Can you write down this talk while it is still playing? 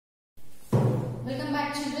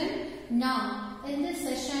Now, in this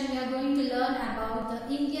session, we are going to learn about the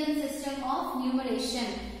Indian system of numeration.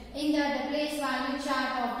 In the place value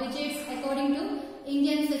chart of digits according to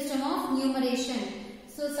Indian system of numeration.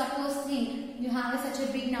 So, suppose think you have such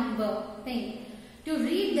a big number. Think to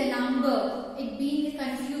read the number, it being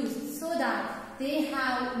confused, so that they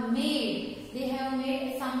have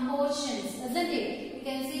made some portions, isn't it? You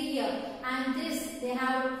can see here, and this they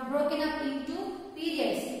have broken up into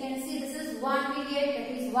periods. You can see this is one period,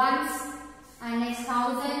 that is ones, and next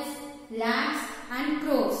thousands, lakhs, and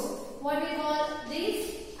crores. What we call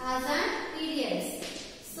these as an periods.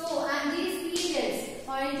 So, and these periods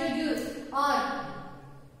are introduced or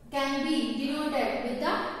can be denoted with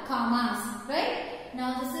the commas, right?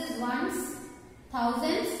 Now this is ones,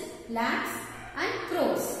 thousands, lakhs, and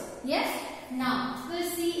crores. Yes. Now we'll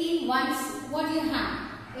see in ones what you have.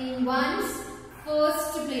 In ones,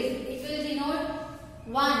 first place it will denote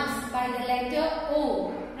ones by the letter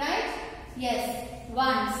O, right? Yes,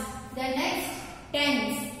 ones. The next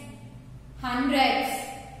tens, hundreds.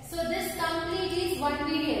 So this complete is one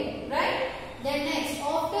period, right? Then next,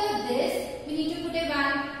 after this we need to put a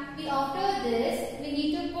value. After this we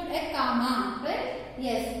need to put a comma, right?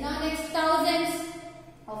 Yes. Now next thousands.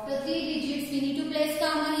 After 3 digits we need to place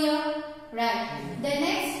comma here, right? The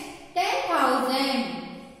next 10,000.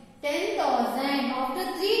 10,000 after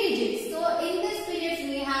 3 digits. So in this period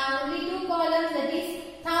we have only 2 columns, that is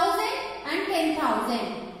 1000 and 10,000,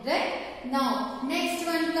 right? Now next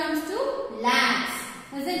one comes to lakhs,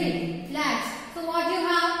 isn't it? Lakhs. So what you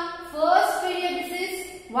have? First period this is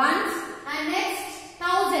ones and next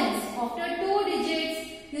thousands. After 2 digits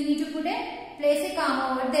you need to place a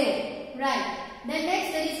comma over there, right? Then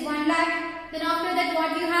next there is 1 lakh. Then after that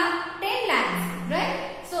what you have? 10 lakhs, right?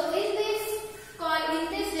 So in this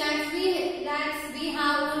lakhs we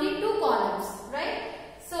have only 2 columns, right?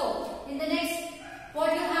 So in the next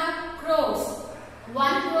what you have? Crores.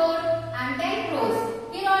 1 crore and 10 crores.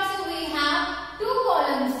 Here also we have 2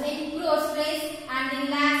 columns in crores place and in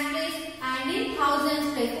lakhs place and in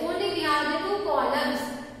thousands place. Only we have the 2 columns,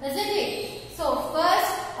 isn't it? So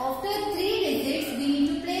first after 3 digits we need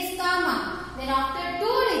to place comma. Then after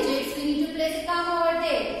 2 digits we need to place a comma over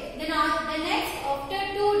there. Then the next after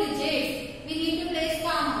 2 digits we need to place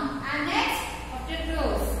comma. And next after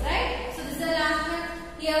crores, right? So this is the last one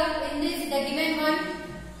here in this the given one.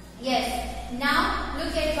 Yes. Now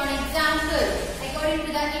look at one example according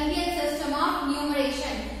to the Indian system of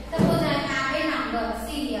numeration. Suppose I have a number.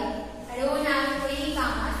 See here. I don't have any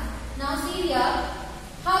commas. Now see here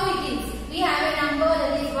how it is. We have a number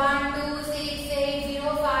that is 1, 2, 6, 8,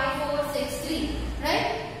 0, 5, 4, 6, 3. Right?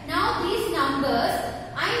 Now these numbers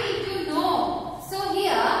I need to know. So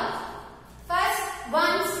here first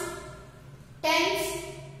ones, tens,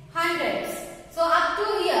 hundreds. So up to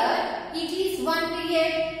here it is one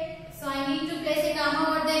period. So I need to place a comma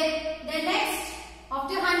over there. Then next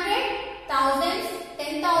after 100, thousands,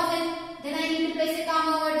 10,000. Then I need to place a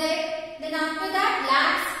comma over there. Then after that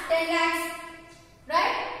lakhs, 10 lakhs.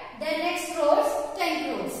 Right? Then next crores, 10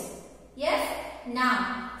 crores. Yes?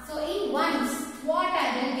 Now, so in ones, what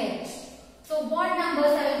I will get? So what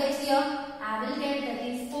numbers I will get here? I will get that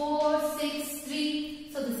is 4, 6,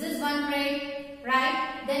 3. So this is one period,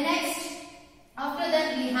 right? Then next, after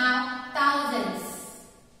that we have thousands.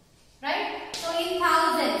 Right? So in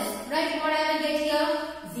thousands, right? What I will get here?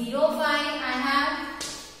 0, 5 I have.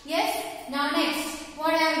 Yes? Now next,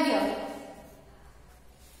 what I have here?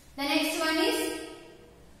 The next one is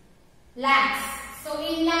lakhs. So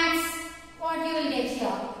in lakhs, what you will get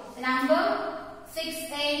here? The number 6,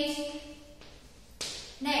 8.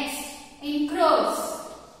 Next, in crores,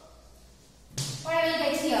 what I will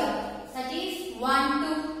get here? That is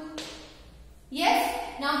 1, 2.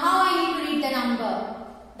 Yes? Now how I need to read the number?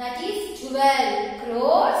 That is 12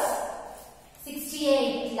 crores,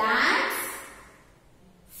 68 lakhs,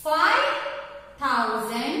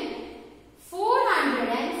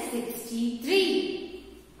 5,463.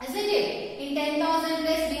 Isn't it? In 10,000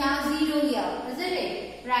 place we have 0 here. Isn't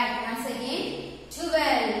it? Right. Once again,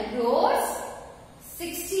 12 crores,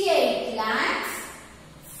 68 lakhs,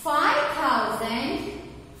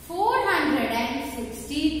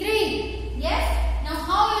 5,463. Yes? Now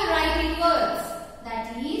how you write in words?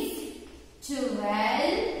 That is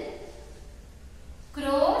 12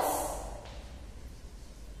 crores,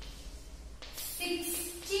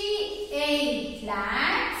 68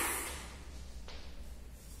 lakhs,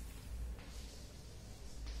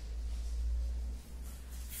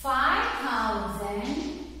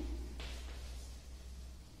 5,000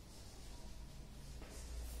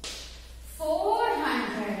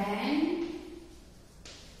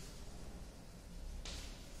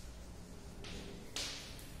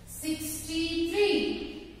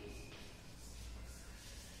 63.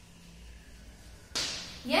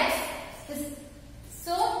 Yes?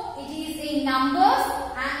 So it is in numbers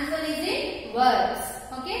and this one is in words.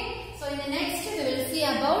 Okay? So in the next we will see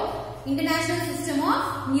about International System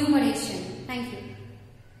of Numeration. Thank you.